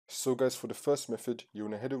So guys, for the first method, you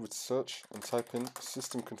want to head over to search and type in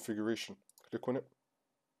system configuration. Click on it.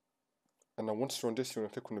 And now once you're on this, you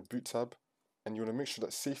want to click on the boot tab. And you want to make sure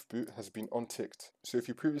that safeboot has been unticked. So if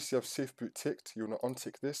you previously have safeboot ticked, you want to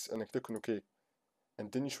untick this and then click on OK.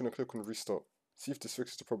 And then you just want to click on restart. See if this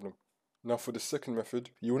fixes the problem. Now for the second method,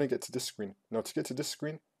 you want to get to this screen. Now to get to this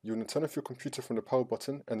screen, you want to turn off your computer from the power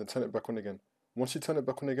button and then turn it back on again. Once you turn it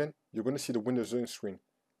back on again, you're going to see the Windows Zone screen.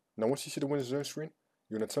 Now once you see the Windows Zone screen,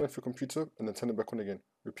 you're going to turn off your computer and then turn it back on again.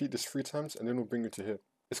 Repeat this 3 times and then it'll bring you to here.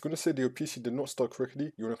 It's going to say that your PC did not start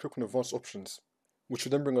correctly. You want to click on Advanced Options, which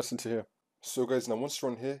will then bring us into here. So guys, now once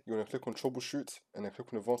you're on here, you want to click on Troubleshoot and then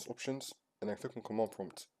click on Advanced Options and then click on Command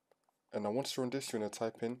Prompt. And now once you're on this, you want to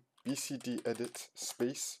type in bcdedit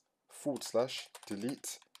space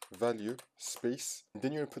 /deletevalue space, and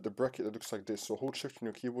then you're going to put the bracket that looks like this. So hold shift on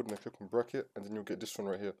your keyboard and then click on bracket, and then you'll get this one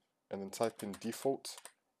right here. And then type in default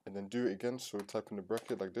and then do it again. So type in the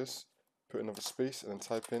bracket like this, put another space and then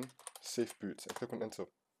type in safeboot and click on enter.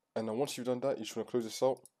 And now once you've done that, you just want to close this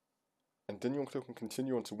out and then you want to click on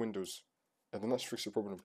continue onto Windows, and then that's fixed the problem.